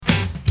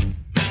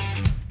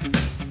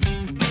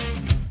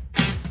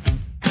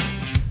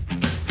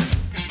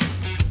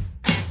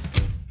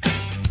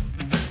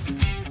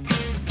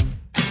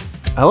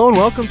Hello and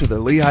welcome to the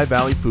Lehigh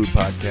Valley Food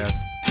Podcast.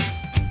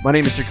 My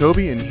name is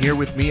Jacoby, and here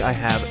with me I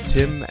have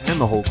Tim and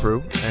the whole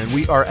crew, and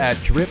we are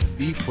at Drip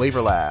the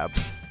Flavor Lab,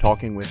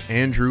 talking with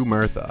Andrew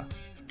Murtha.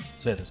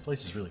 So yeah, this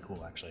place is really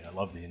cool, actually. I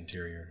love the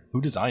interior. Who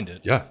designed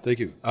it? Yeah, thank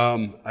you.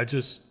 I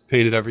just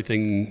painted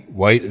everything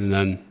white and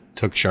then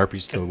took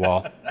Sharpies to the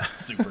wall.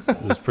 That's super cool.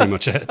 That's pretty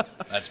much it.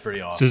 That's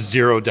pretty It's awesome.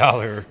 a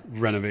 $0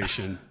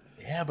 renovation.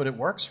 Yeah, but it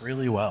works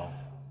really well.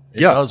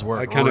 It Yeah, does work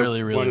I kind really,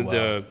 of really wanted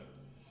well. to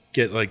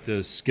get like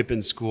the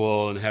skipping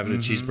school and having a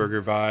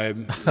cheeseburger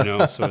vibe, you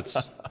know, so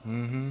it's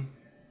kind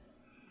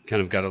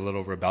of got a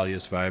little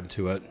rebellious vibe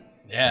to it.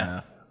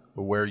 Yeah.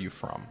 But where are you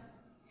from?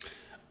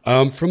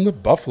 From the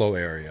Buffalo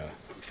area,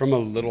 from a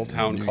little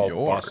town New called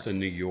York. Boston,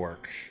 New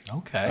York.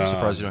 Okay. I'm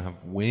surprised you don't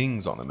have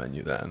wings on the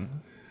menu then.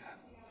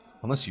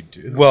 Unless you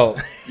do. Well,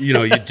 you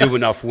know, you do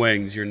enough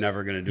wings, you're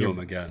never going to do them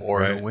again.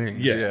 Or right? the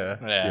wings, Yeah.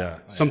 Yeah.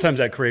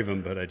 Sometimes I crave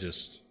them, but I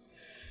just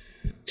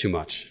too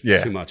much. Yeah.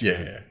 Too much. Yeah.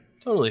 man. Yeah.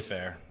 Totally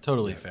fair.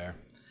 Totally fair.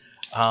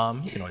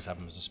 You can always have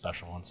them as a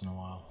special once in a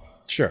while.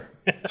 Sure.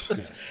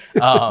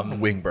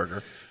 Wing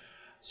burger.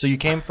 So you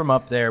came from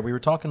up there. We were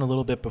talking a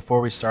little bit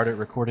before we started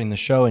recording the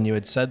show, and you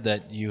had said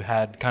that you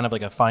had kind of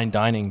like a fine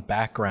dining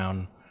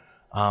background.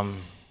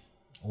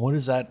 What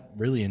does that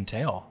really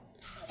entail?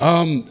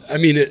 I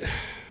mean,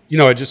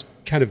 I just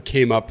kind of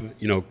came up,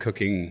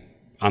 cooking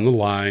on the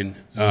line,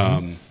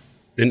 and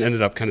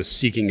ended up kind of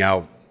seeking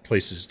out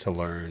places to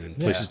learn and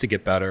places to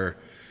get better.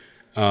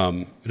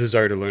 A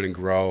desire to learn and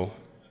grow,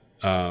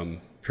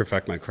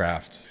 perfect my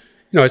craft.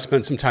 I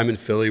spent some time in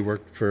Philly,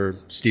 worked for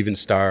Steven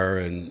Starr,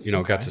 and,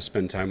 got to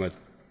spend time with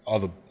all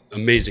the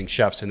amazing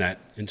chefs in that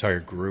entire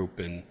group.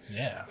 And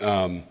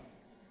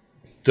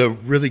the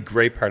really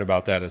great part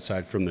about that,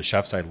 aside from the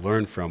chefs I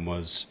learned from,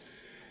 was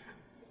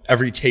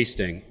every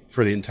tasting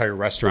for the entire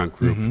restaurant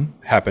group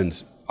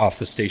happened off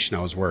the station I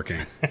was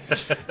working.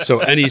 So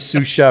any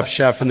sous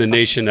chef in the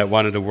nation that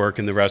wanted to work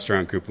in the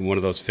restaurant group in one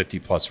of those 50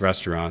 plus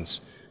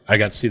restaurants, I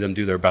got to see them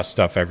do their best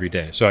stuff every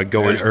day. So I'd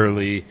go in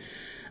early,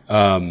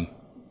 help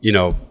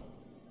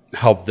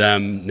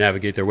them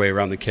navigate their way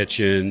around the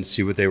kitchen,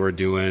 see what they were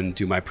doing,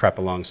 do my prep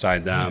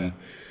alongside them.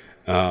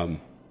 I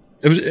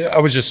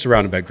was just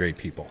surrounded by great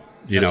people,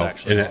 and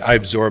awesome. I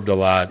absorbed a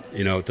lot.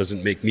 It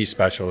doesn't make me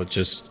special. It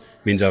just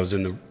means I was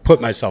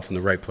put myself in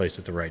the right place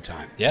at the right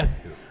time. Yeah.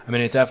 I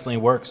mean, it definitely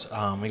works.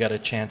 We got a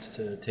chance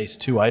to taste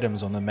two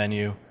items on the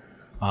menu,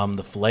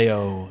 the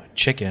Filet-O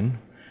chicken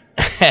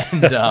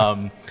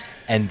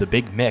and the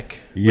Big Mick.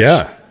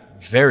 Yeah.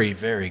 Very,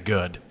 very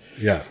good.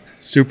 Yeah.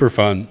 Super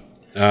fun.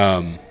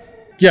 I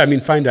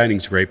mean, fine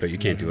dining's great, but you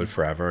can't do it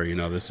forever.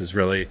 This is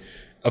really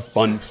a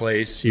fun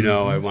place.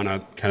 I want to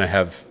kind of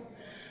have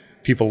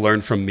people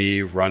learn from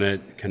me, run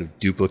it, kind of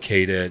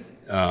duplicate it,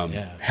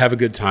 have a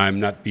good time,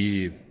 not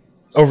be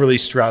overly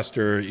stressed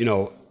or,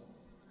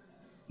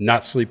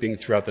 not sleeping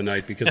throughout the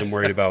night because I'm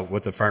worried about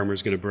what the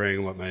farmer's going to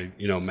bring, what my,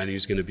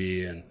 menu's going to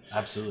be. And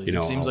absolutely.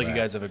 It seems like you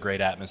guys have a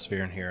great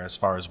atmosphere in here as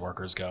far as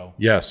workers go.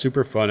 Yeah,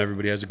 super fun.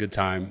 Everybody has a good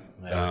time.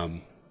 Yeah.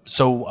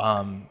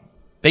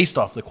 Based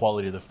off the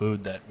quality of the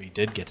food that we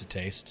did get to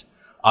taste,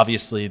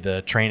 obviously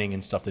the training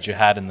and stuff that you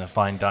had in the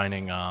fine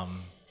dining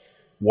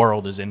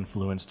world is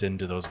influenced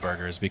into those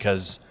burgers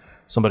because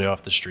somebody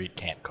off the street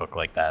can't cook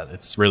like that.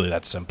 It's really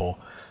that simple.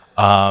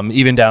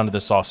 Even down to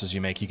the sauces you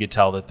make, you could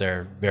tell that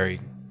they're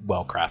very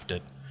well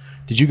crafted.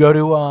 Did you go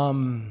to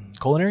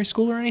culinary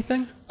school or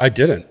anything? I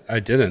didn't.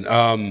 I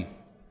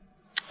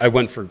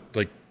went for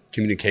like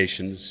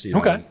communications,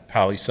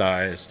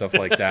 poli-sci, stuff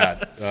like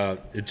that.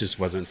 It just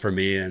wasn't for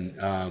me. And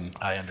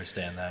I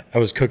understand that. I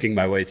was cooking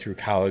my way through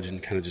college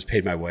and kind of just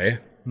paid my way.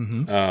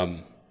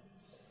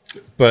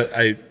 But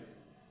I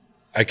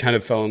kind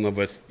of fell in love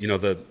with,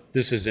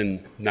 this is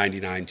in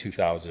 99,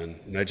 2000.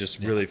 And I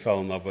just really fell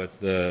in love with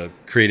the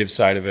creative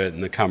side of it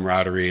and the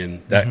camaraderie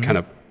and that kind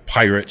of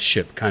pirate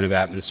ship kind of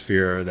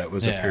atmosphere that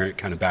was apparent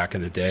kind of back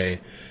in the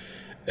day.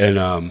 And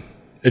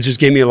it just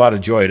gave me a lot of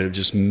joy to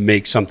just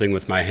make something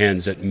with my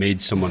hands that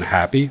made someone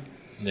happy.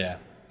 Yeah.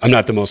 I'm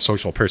not the most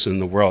social person in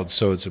the world,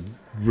 so it's a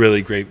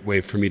really great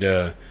way for me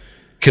to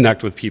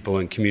connect with people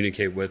and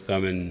communicate with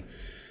them, and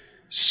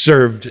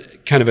served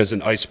kind of as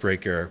an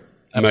icebreaker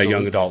in my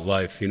young adult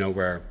life,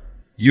 where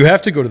you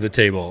have to go to the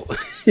table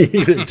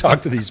and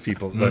talk to these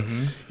people. But,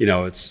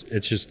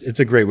 it's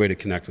a great way to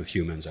connect with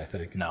humans, I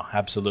think. No,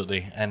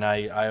 absolutely. And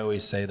I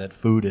always say that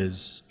food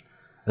is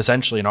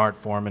essentially an art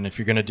form, and if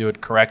you're going to do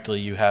it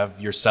correctly, you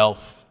have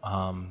yourself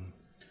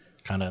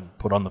kind of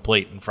put on the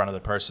plate in front of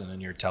the person,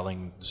 and you're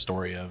telling the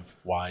story of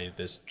why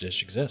this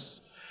dish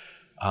exists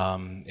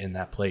in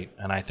that plate.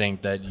 And I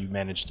think that you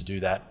managed to do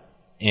that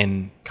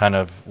in kind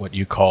of what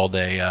you called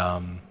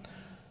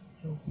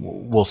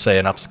we'll say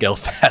an upscale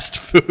fast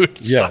food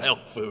style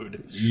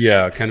food.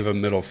 Yeah, kind of a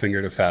middle finger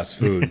to fast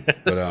food.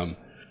 But I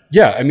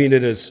mean,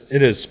 it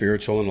is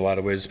spiritual in a lot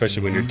of ways,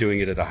 especially when you're doing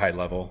it at a high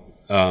level.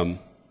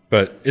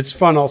 But it's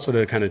fun also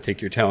to kind of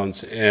take your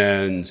talents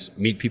and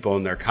meet people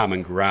in their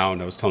common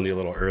ground. I was telling you a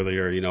little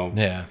earlier,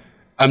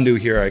 I'm new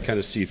here. I kind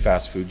of see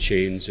fast food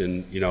chains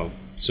and,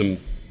 some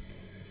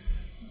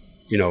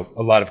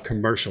a lot of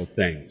commercial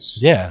things.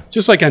 Yeah.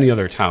 Just like any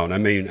other town. I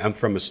mean, I'm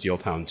from a steel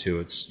town too.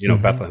 It's,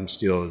 Bethlehem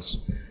Steel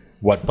is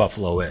what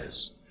Buffalo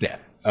is. Yeah.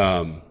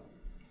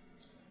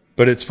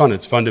 But it's fun.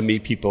 It's fun to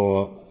meet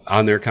people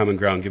on their common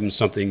ground, give them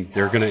something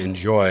they're going to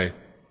enjoy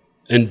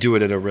and do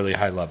it at a really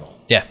high level.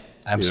 Yeah,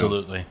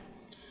 absolutely.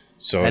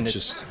 So And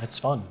it's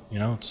fun.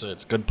 It's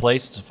a good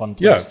place. It's a fun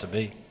place to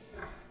be.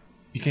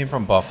 You came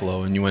from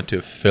Buffalo and you went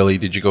to Philly.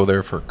 Did you go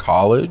there for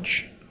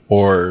college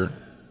or?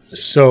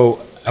 So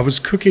I was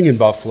cooking in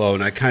Buffalo,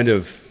 and I kind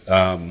of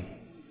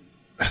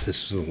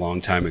this was a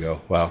long time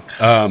ago. Wow.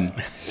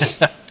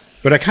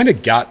 But I kind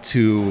of got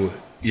to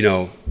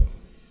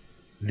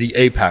the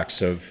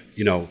apex of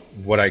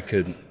what I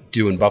could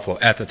do in Buffalo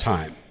at the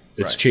time.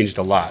 It's changed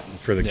a lot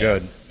for the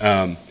good.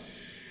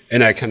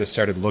 And I kind of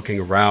started looking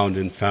around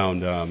and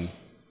found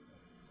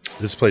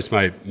this place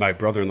my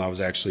brother-in-law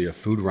was actually a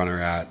food runner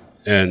at,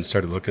 and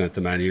started looking at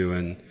the menu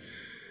and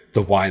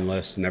the wine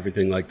list and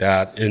everything like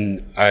that.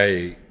 And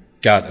I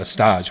got a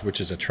stage, which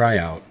is a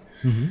tryout.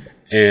 Mm-hmm.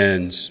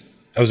 And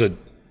I was a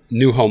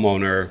new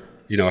homeowner,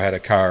 had a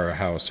car, a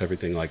house,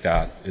 everything like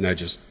that. And I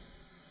just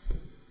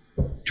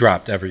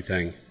dropped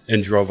everything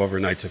and drove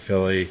overnight to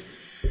Philly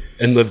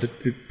and lived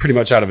pretty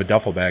much out of a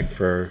duffel bag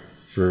for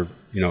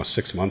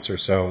 6 months or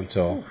so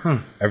until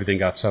everything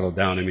got settled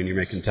down. I mean, you're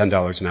making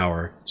 $10 an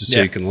hour just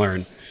so you can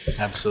learn.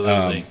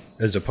 Absolutely.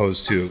 As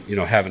opposed to,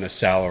 having a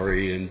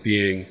salary and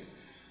being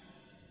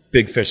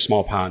big fish,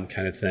 small pond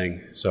kind of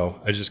thing.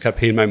 So I just kept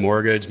paying my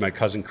mortgage. My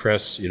cousin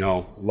Chris,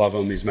 love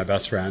him. He's my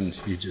best friend.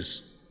 He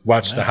just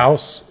watched the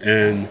house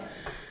and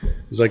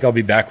was like, I'll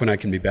be back when I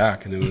can be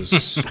back. And it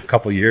was a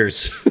couple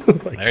years.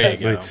 Like there you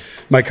go.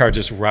 My car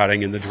just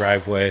rotting in the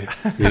driveway,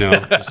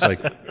 just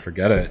like,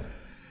 forget it.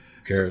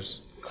 Who cares?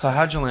 So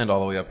how'd you land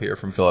all the way up here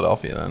from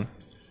Philadelphia then?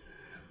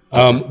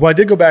 Well, I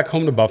did go back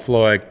home to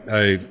Buffalo.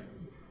 I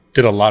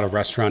did a lot of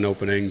restaurant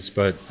openings,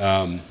 but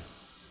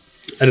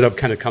ended up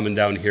kind of coming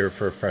down here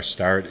for a fresh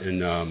start.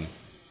 And,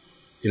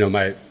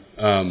 my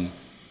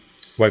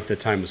wife at the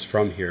time was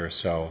from here,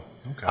 so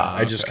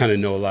I just kind of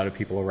know a lot of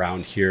people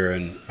around here.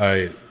 And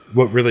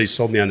what really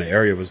sold me on the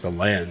area was the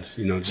land,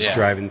 just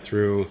driving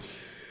through.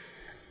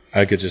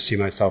 I could just see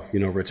myself,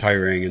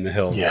 retiring in the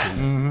hills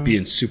and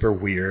being super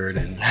weird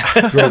and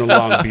growing a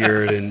long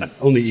beard and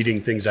only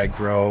eating things I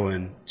grow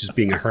and just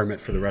being a hermit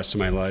for the rest of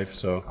my life.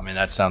 So I mean,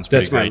 that sounds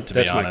pretty great, to be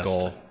honest. That's my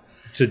goal,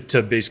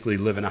 to basically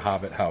live in a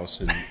hobbit house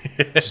and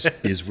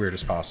just be as weird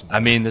as possible. I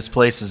mean, this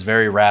place is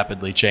very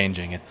rapidly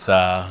changing. It's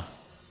a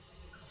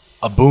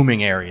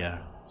booming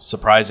area,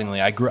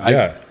 surprisingly.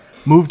 I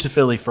moved to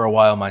Philly for a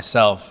while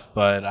myself,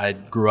 but I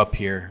grew up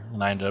here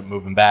and I ended up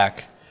moving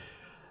back.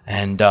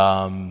 And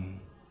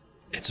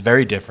it's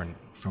very different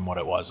from what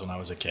it was when I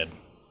was a kid.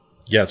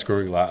 Yeah, it's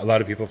growing a lot. A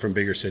lot of people from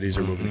bigger cities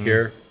are moving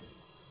here.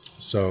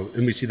 So,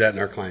 and we see that in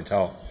our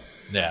clientele.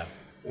 Yeah.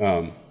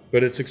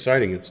 But it's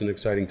exciting. It's an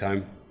exciting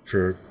time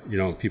for,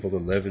 people to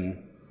live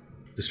and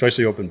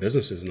especially open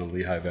businesses in the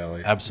Lehigh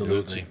Valley.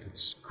 Absolutely.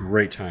 It's a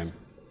great time.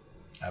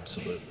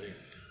 Absolutely.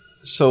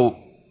 So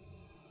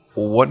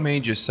what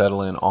made you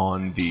settle in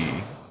on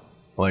the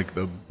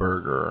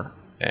burger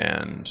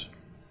and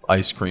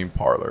ice cream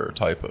parlor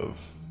type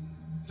of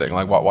thing?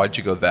 Like, why'd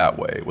you go that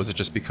way? Was it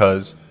just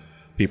because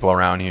people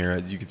around here,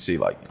 you could see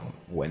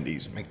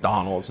Wendy's,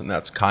 McDonald's, and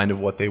that's kind of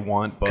what they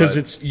want? Because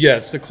it's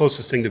the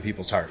closest thing to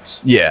people's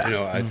hearts.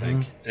 Yeah. I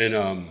think.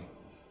 And,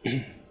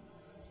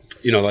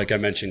 like I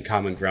mentioned,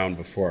 common ground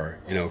before,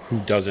 who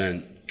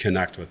doesn't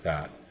connect with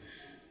that?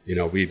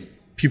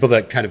 People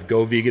that kind of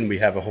go vegan, we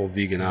have a whole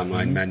vegan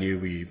online menu.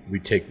 We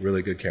take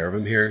really good care of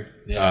them here.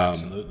 Yeah,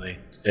 absolutely.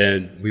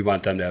 And we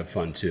want them to have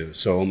fun too.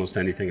 So almost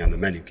anything on the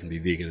menu can be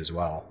vegan as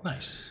well.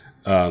 Nice.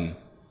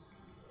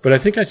 But I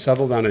think I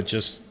settled on it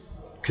just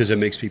because it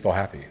makes people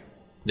happy.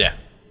 Yeah.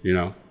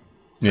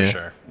 For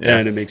sure. Yeah.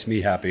 And it makes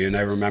me happy. And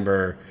I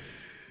remember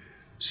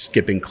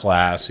skipping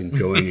class and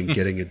going and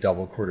getting a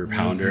double quarter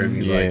pounder. I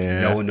mean,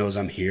 no one knows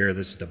I'm here.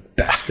 This is the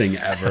best thing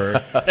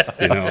ever.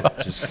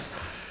 Just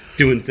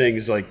doing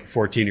things like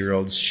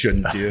 14-year-olds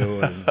shouldn't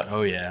do. And,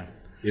 oh, yeah.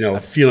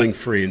 Feeling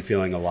free and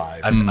feeling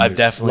alive. I've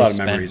definitely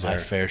spent my there.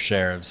 fair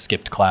share of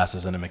skipped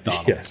classes in a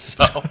McDonald's. Yes.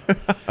 So.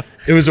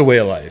 It was a way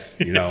of life,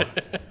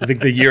 I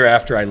think the year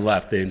after I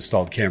left, they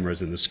installed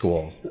cameras in the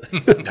school. So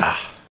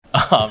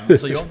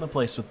you own the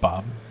place with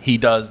Bob. He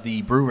does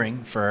the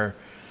brewing for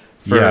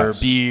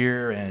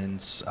beer and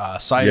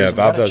ciders. Yeah,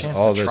 Bob does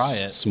all this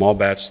this small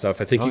batch stuff.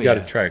 I think you got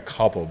to try a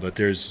couple, but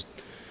there's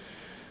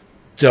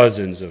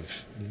dozens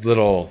of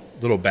little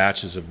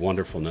batches of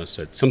wonderfulness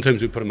that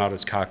sometimes we put them out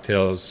as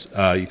cocktails.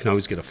 You can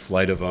always get a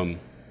flight of them.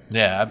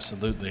 Yeah,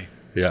 absolutely.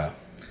 Yeah,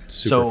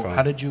 super fun.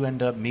 How did you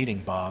end up meeting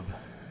Bob?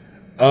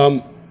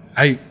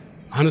 I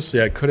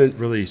honestly couldn't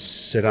really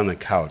sit on the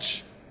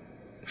couch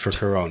for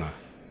Corona.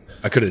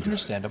 I couldn't.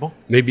 Understandable.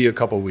 Maybe a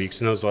couple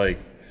weeks, and I was like,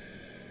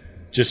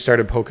 just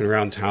started poking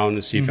around town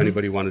to see if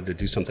anybody wanted to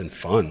do something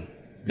fun,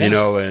 and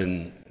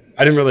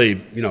I didn't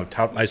really,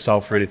 tout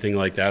myself or anything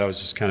like that. I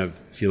was just kind of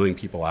feeling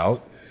people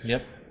out.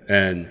 Yep.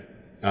 And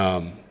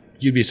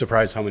you'd be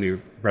surprised how many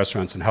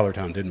restaurants in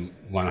Hellertown didn't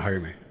want to hire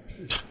me,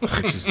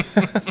 which is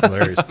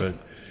hilarious. But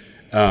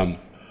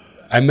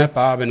I met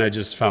Bob, and I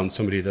just found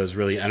somebody that was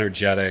really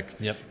energetic.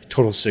 Yep.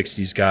 Total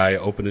 60s guy,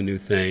 open to new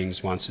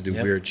things, wants to do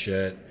weird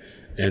shit.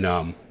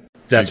 And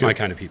that's my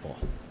kind of people.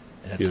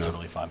 That's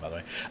totally fine, by the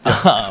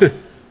way.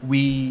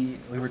 We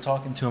were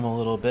talking to him a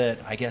little bit.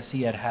 I guess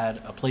he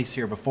had a place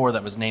here before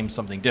that was named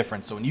something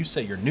different. So when you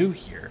say you're new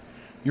here,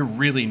 you're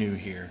really new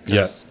here.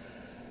 Yes.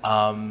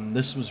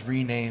 This was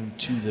renamed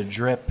to the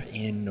Drip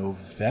in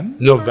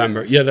November.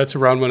 November. Yeah, that's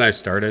around when I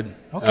started.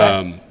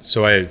 Okay.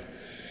 So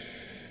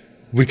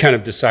we kind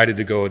of decided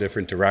to go a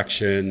different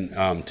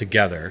direction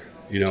together.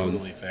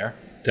 Totally fair.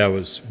 That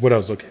was what I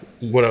was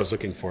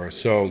looking for.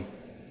 So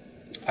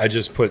I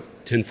just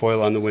put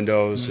tinfoil on the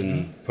windows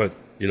and put,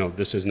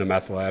 this isn't a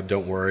meth lab,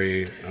 don't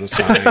worry, on a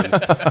sign.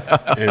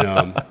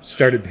 And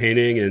started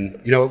painting.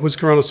 And, it was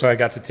Corona, so I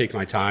got to take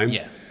my time.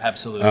 Yeah,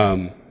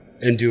 absolutely.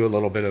 And do a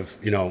little bit of,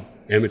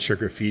 amateur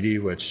graffiti,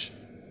 which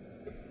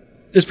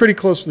is pretty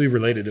closely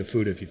related to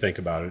food if you think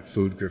about it.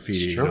 Food,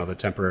 graffiti, the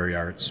temporary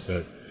arts.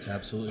 But it's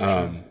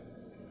absolutely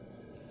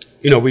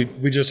true.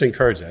 We just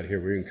encourage that here.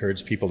 We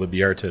encourage people to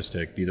be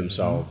artistic, be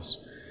themselves,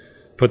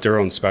 put their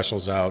own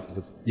specials out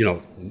with,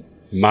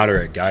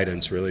 moderate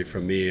guidance really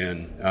from me.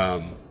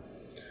 And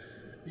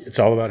it's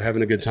all about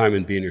having a good time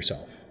and being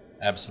yourself.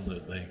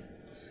 Absolutely.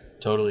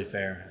 Totally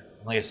fair.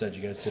 Like I said,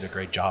 you guys did a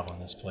great job on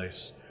this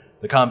place.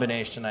 The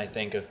combination, I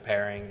think, of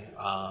pairing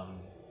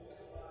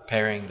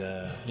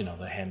the, the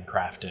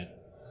handcrafted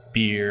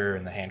beer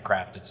and the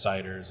handcrafted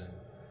ciders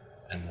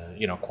and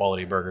the,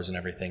 quality burgers and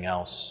everything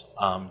else.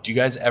 Do you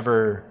guys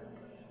ever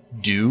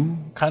do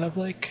kind of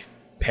like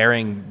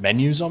pairing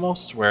menus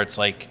almost, where it's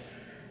like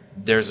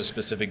there's a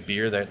specific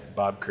beer that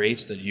Bob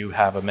creates that you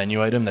have a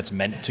menu item that's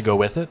meant to go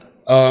with it?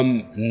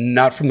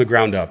 Not from the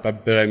ground up,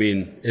 but I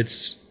mean,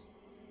 it's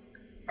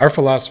our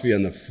philosophy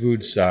on the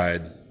food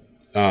side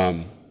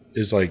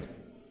is like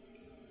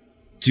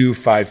do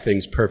 5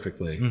 things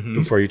perfectly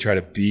before you try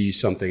to be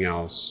something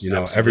else.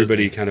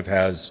 Everybody kind of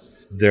has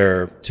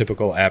their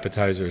typical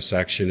appetizer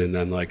section and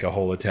then like a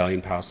whole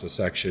Italian pasta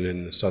section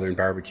and a Southern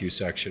barbecue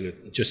section.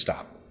 Just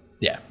stop.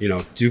 Yeah.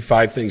 Do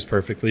 5 things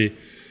perfectly,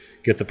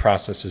 get the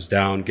processes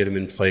down, get them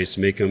in place,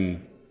 make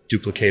them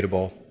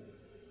duplicatable.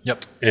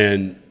 Yep.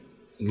 And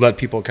let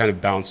people kind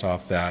of bounce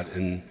off that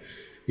and,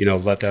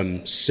 let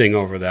them sing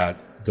over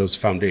those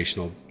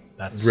foundational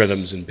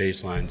rhythms and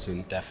bass lines.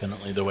 And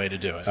definitely the way to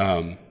do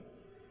it.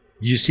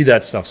 You see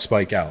that stuff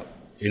spike out,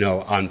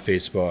 on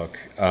Facebook,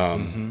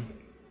 on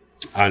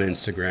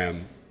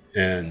Instagram,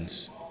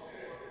 and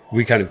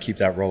we kind of keep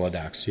that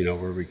Rolodex,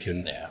 where we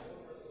can,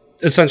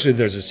 essentially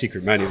there's a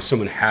secret menu. If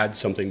someone had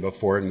something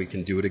before and we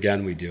can do it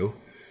again, we do.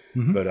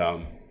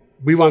 But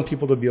we want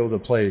people to be able to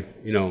play,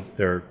 in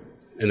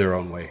their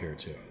own way here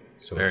too.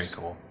 So very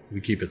cool. We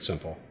keep it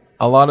simple.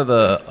 A lot of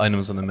the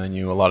items on the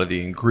menu, a lot of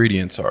the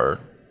ingredients are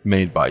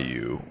made by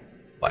you.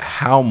 Like,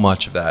 how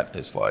much of that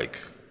is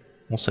like,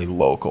 we'll say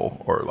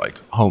local or like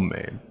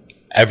homemade?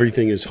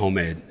 Everything is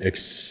homemade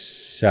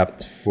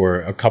except for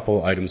a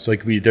couple items.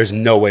 Like there's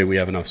no way we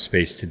have enough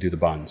space to do the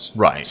buns.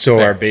 Right. So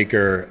our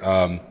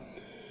baker,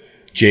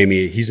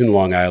 Jamie, he's in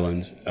Long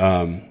Island.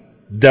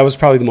 That was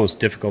probably the most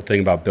difficult thing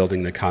about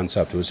building the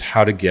concept was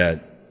how to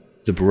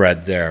get the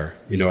bread there.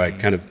 I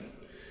kind of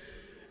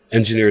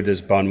engineered this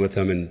bun with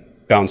him and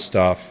bounced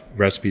off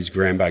recipes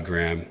gram by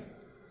gram.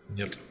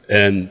 Yep.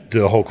 And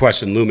the whole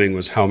question looming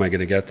was, how am I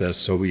going to get this?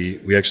 So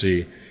we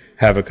actually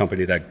have a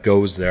company that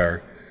goes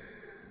there,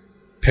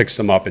 picks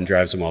them up, and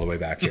drives them all the way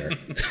back here.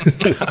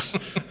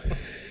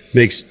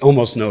 Makes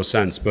almost no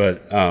sense,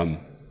 but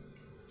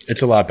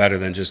it's a lot better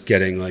than just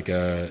getting like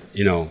a,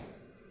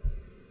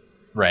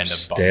 random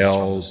stale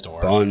from the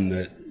store. bun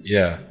that,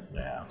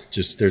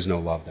 just there's no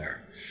love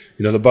there.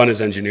 The bun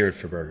is engineered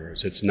for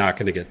burgers. It's not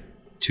going to get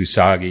too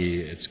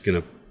soggy. It's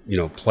going to,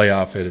 play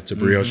off it. It's a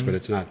brioche, but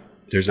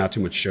there's not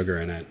too much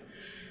sugar in it.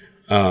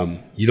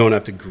 You don't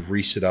have to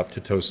grease it up to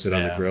toast it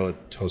on the grill.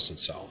 It toasts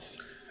itself.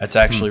 That's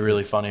actually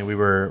really funny.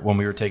 When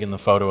we were taking the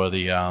photo of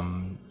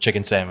the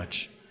chicken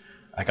sandwich,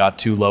 I got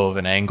too low of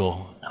an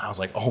angle, and I was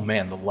like, "Oh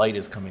man, the light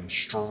is coming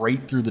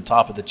straight through the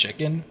top of the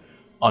chicken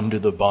under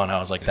the bun." I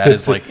was like, "That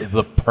is like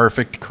the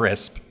perfect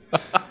crisp."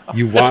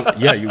 You want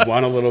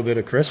a little bit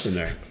of crisp in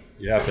there.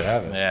 You have to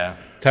have it. Yeah.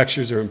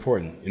 Textures are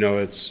important.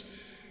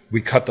 We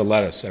cut the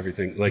lettuce,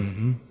 everything like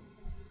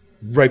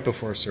right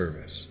before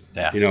service.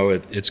 Yeah.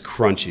 It's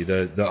crunchy.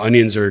 The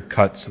onions are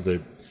cut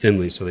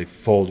thinly, so they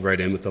fold right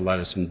in with the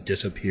lettuce and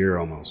disappear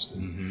almost.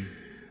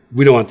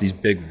 We don't want these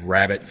big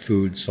rabbit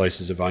food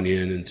slices of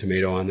onion and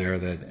tomato on there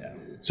that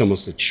it's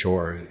almost a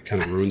chore. It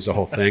kind of ruins the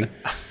whole thing.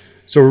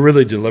 So we're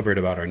really deliberate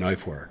about our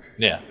knife work.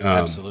 Yeah,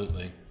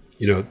 absolutely.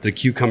 The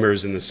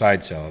cucumbers and the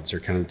side salads are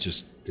kind of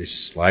they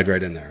slide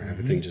right in there.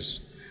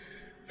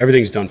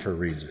 Everything's done for a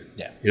reason.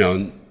 Yeah.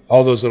 And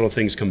all those little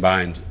things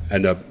combined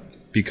end up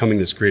becoming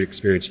this great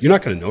experience. You're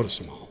not going to notice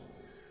them all.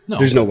 No.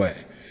 There's no way.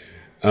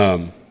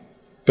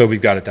 But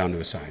we've got it down to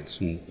a science,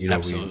 and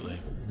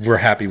absolutely. We're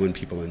happy when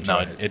people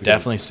enjoy it. It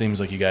definitely seems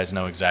like you guys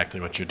know exactly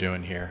what you're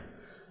doing here.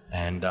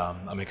 and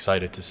I'm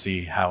excited to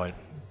see how it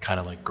kind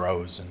of like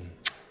grows. And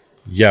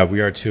Yeah,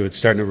 we are too. It's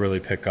starting to really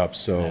pick up.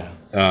 So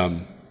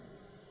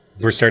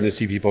we're starting to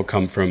see people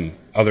come from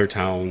other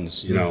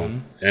towns, you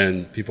know,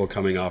 and people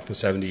coming off the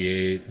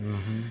 78.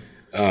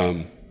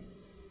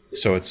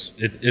 So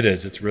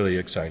it's really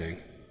exciting.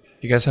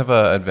 You guys have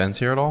events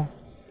here at all?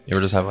 You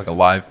ever just have like a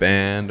live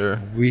band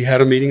or? We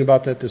had a meeting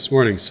about that this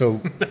morning.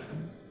 So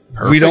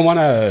we don't want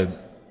to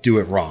do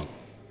it wrong.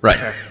 Right.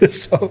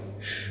 So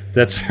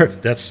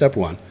that's step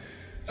one.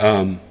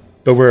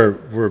 But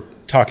we're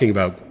talking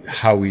about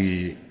how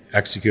we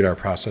execute our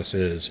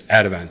processes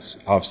at events,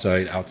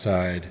 offsite,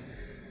 outside,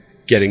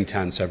 getting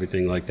tents,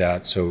 everything like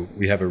that. So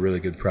we have a really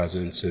good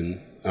presence and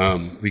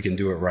we can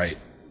do it right.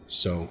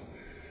 So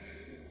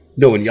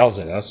no one yells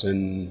at us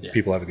and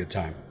people have a good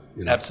time.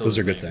 You know, Absolutely. those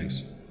are good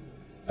things.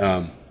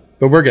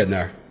 But we're getting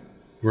there.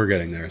 We're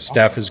getting there.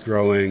 Staff is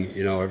growing.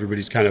 You know,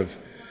 everybody's kind of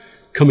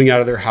coming out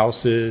of their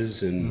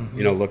houses and,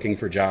 you know, looking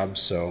for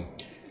jobs. So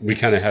we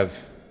kind of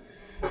have,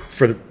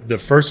 for the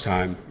first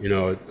time, you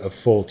know, a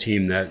full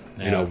team that,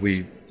 you know,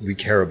 we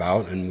care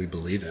about and we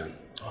believe in.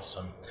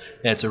 awesome.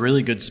 Yeah, it's a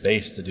really good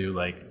space to do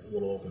like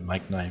little open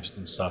mic nights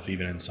and stuff,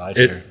 even inside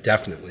here. It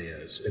definitely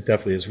is. It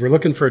definitely is. We're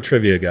looking for a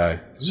trivia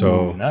guy.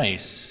 So Ooh,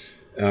 nice.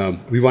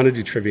 we want to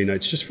do trivia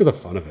nights just for the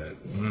fun of it.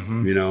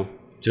 You know,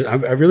 I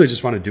really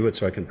just want to do it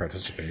so I can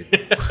participate.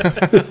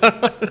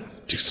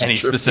 Any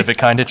specific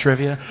kind of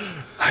trivia?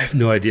 I have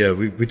no idea.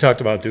 We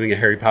talked about doing a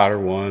Harry Potter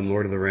one,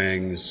 Lord of the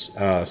Rings,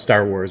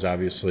 Star Wars,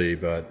 obviously,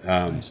 but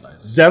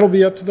Nice. that'll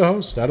be up to the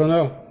host. I don't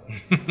know.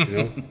 You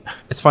know?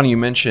 It's funny you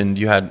mentioned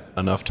you had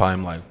enough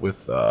time, like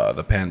with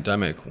the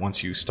pandemic.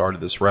 Once you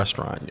started this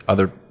restaurant,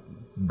 other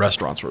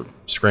restaurants were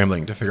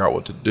scrambling to figure out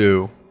what to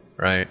do,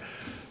 right?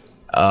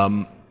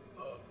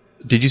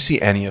 Did you see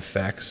any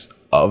effects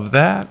of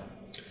that?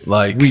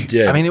 Like We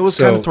did. I mean, it was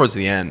So- kind of towards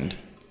the end.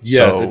 Yeah,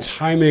 So, the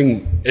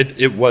timing,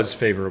 it was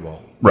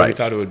favorable. We Right.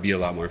 thought it would be a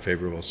lot more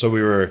favorable. So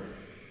we were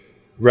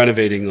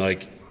renovating,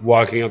 like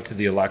walking up to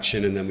the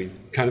election, and then we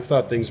kind of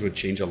thought things would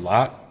change a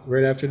lot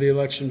right after the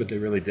election, but they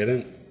really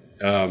didn't.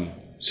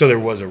 So there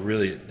was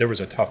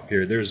a tough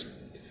period. There's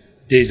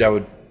days I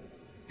would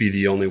be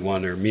the only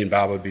one, or me and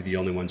Bob would be the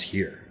only ones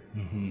here.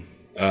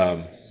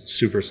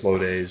 Super slow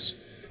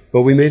days.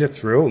 But we made it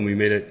through, and we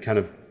made it kind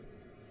of,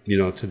 you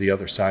know, to the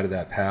other side of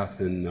that path,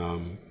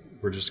 and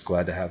we're just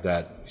glad to have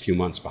that few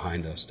months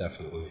behind us,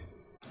 definitely.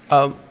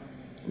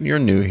 you're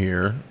new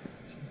here,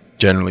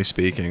 generally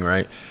speaking,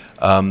 right?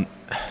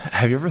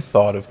 Have you ever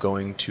thought of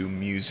going to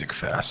Music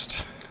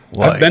Fest?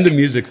 I've been to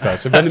Music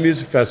Fest. I've been to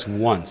Music Fest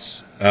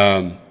once.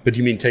 But do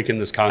you mean taking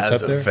this as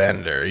concept a there?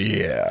 vendor,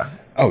 yeah.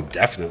 Oh,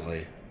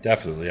 definitely.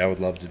 Definitely. I would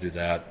love to do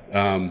that.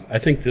 I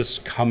think this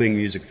coming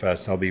Music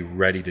Fest, I'll be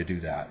ready to do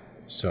that.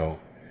 So,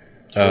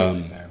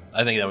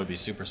 I think that would be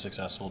super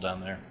successful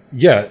down there.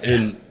 yeah.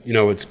 And, you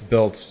know, it's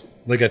built,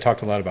 like I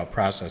talked a lot about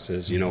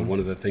processes. You know, one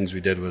of the things we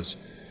did was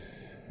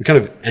we kind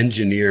of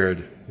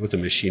engineered with the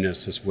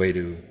machinist this way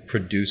to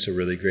produce a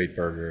really great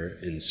burger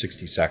in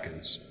 60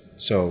 seconds.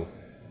 So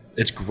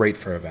it's great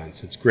for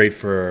events. It's great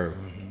for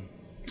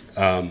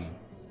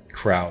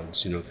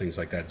crowds, you know, things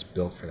like that. It's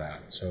built for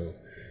that. So,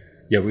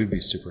 yeah, we'd be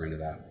super into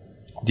that.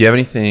 Do you have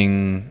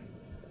anything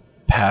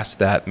past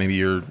that maybe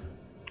you're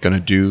going to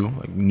do,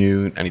 like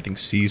new, anything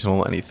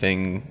seasonal, any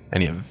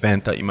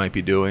event that you might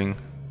be doing?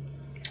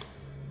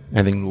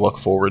 Anything to look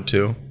forward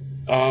to?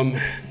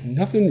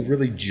 Nothing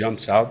really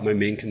jumps out. My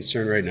main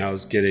concern right now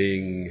is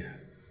getting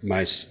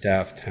my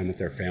staff time with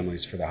their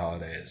families for the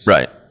holidays.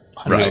 Right.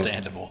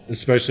 Understandable.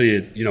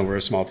 Especially, you know, we're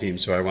a small team,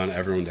 so I want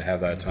everyone to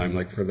have that time.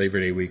 Like for Labor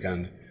Day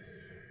weekend,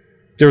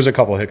 there was a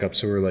couple hiccups,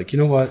 so we're like, you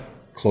know what?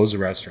 Close the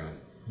restaurant.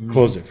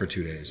 Close it for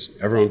 2 days.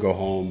 Everyone go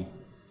home,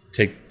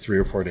 take 3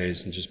 or 4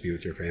 days, and just be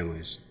with your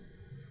families.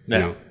 You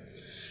know?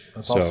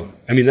 That's So, awesome.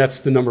 I mean, that's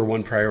the number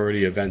one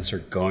priority. Events are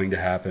going to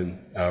happen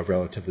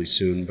relatively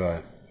soon,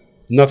 but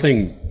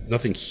nothing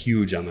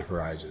huge on the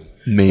horizon.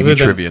 Maybe Other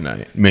than- trivia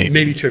night.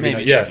 Maybe. Trivia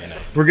Maybe night. Yeah, trivia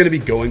night. we're going to be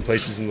going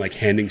places and like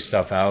handing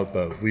stuff out,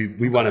 but we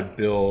want to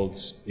build,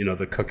 you know,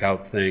 the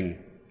cookout thing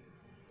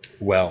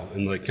well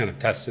and like kind of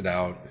test it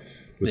out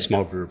with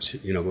small groups,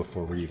 you know,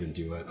 before we even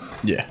do it.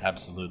 Yeah.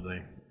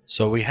 Absolutely.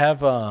 So we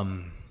have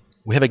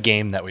a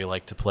game that we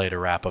like to play to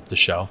wrap up the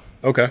show.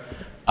 Okay.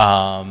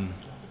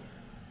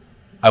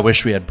 I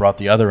wish we had brought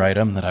the other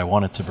item that I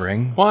wanted to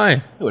bring. Why?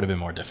 It would have been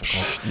more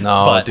difficult.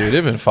 No, But- dude,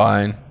 it'd been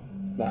fine.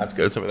 That's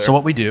good. It's over there. So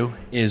what we do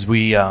is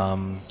we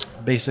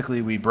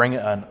basically we bring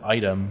an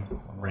item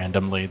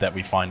randomly that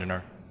we find in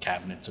our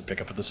cabinets or pick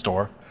up at the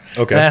store.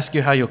 Okay. And ask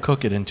you how you'll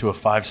cook it into a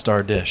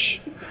 5-star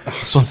dish.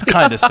 This one's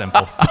kind of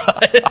simple.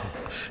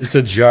 It's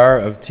a jar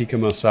of tikka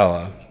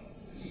masala.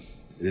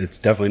 It's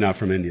definitely not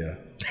from India.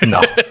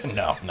 no,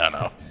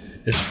 No.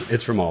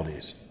 It's from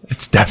Aldi's.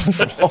 it's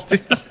definitely from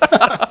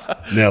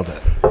Aldi's. Nailed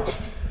it.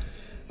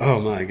 Oh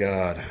my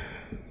god.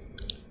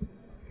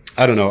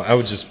 I don't know. I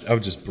would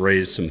just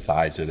braise some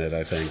thighs in it,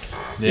 I think.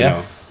 You Yeah?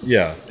 know?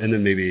 Yeah, and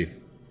then maybe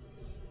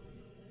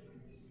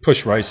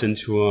push rice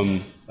into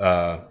them.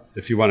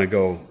 If you want to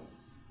go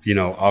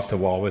off the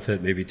wall with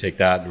it. Maybe take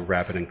that and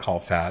wrap it in caul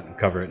fat and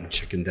cover it in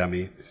chicken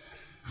demi.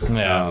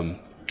 Yeah.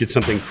 Get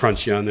something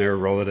crunchy on there,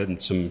 roll it in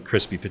some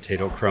crispy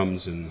potato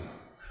crumbs, and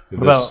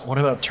what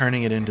about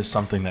turning it into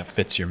something that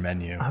fits your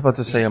menu? I'm about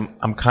to say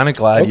I'm kind of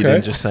glad you Okay.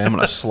 didn't just say I'm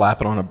going to slap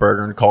it on a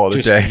burger and call it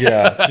a day.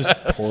 Yeah, just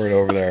pour it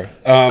over there.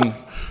 I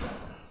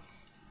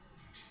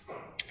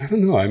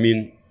don't know. I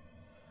mean,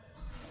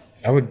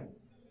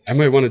 I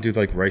might want to do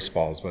like rice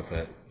balls with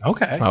it,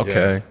 Okay.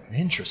 Okay.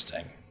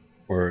 Interesting.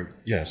 or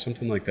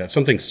something like that,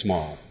 something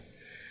small.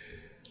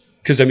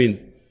 Because I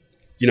mean,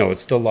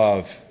 it's the law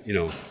of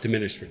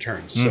diminished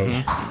returns.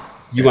 So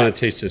you want to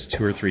taste this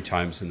 2 or 3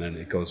 times and then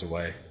it goes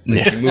away.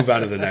 You move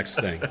on to the next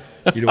thing.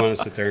 You don't want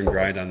to sit there and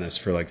grind on this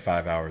for like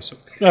 5 hours. So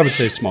I would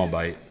say small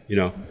bite.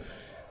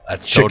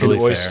 That's Chicken totally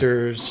fair.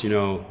 oysters.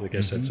 Like I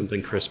said,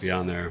 something crispy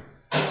on there.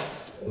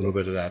 A little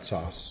bit of that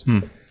sauce.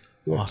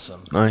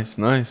 Awesome.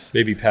 Nice.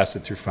 Maybe pass it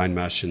through fine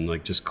mesh and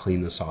like just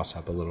clean the sauce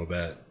up a little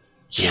bit.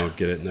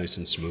 Get it nice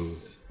and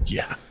smooth.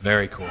 Yeah.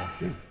 Very cool.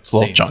 It's a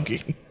little See,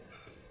 chunky.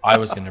 I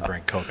was going to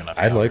bring coconut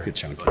I powder. like it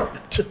chunky.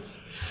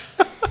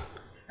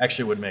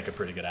 Actually would make a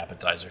pretty good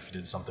appetizer if you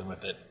did something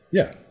with it.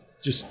 Yeah,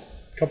 just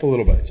a couple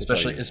little bites. that's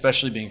all you need.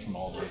 Especially being from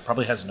Aldi. It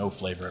probably has no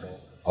flavor at all.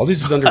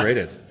 Aldi's is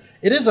underrated.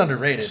 It is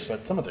underrated,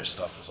 but some of their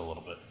stuff is a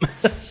little bit.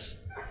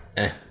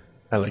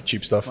 I like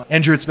cheap stuff.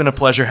 Andrew, it's been a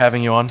pleasure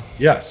having you on.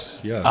 Yes.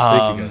 Thank you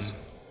guys.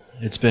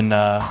 It's been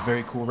a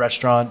very cool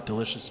restaurant,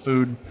 delicious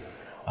food.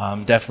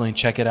 Definitely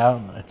check it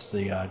out. It's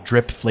the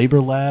Drip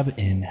Flavor Lab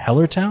in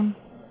Hellertown.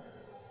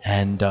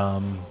 And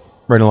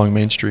Right along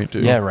Main Street,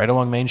 dude. yeah, right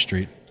along Main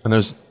Street. And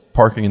there's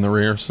parking in the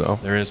rear, so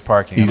There is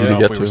parking. Easy I don't to know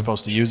get if we were to.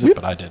 supposed to use it,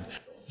 but I did.